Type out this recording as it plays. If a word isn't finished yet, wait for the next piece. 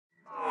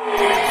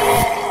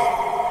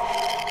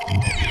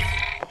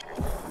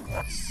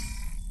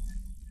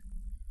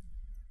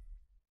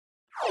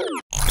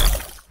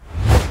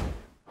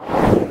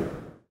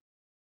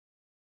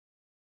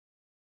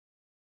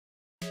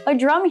A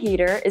drum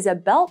heater is a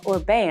belt or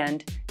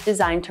band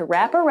designed to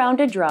wrap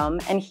around a drum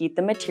and heat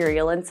the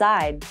material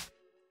inside.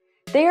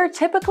 They are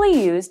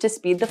typically used to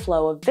speed the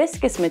flow of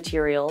viscous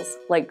materials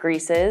like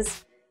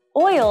greases,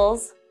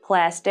 oils,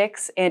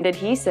 plastics, and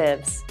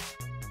adhesives.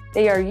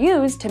 They are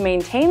used to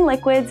maintain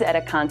liquids at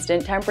a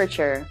constant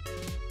temperature.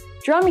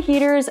 Drum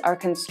heaters are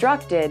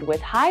constructed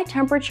with high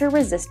temperature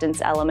resistance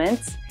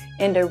elements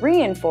and a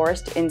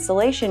reinforced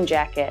insulation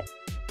jacket,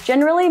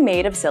 generally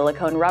made of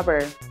silicone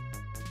rubber.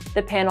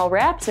 The panel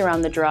wraps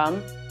around the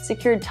drum,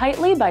 secured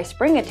tightly by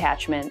spring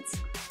attachments,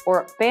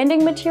 or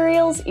banding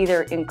materials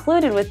either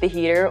included with the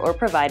heater or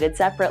provided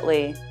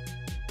separately.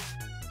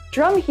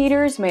 Drum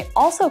heaters may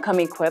also come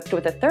equipped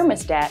with a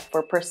thermostat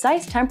for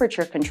precise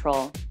temperature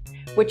control,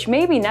 which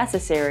may be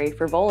necessary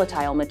for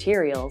volatile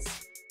materials.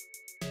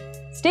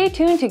 Stay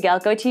tuned to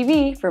Galco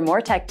TV for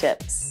more tech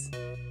tips.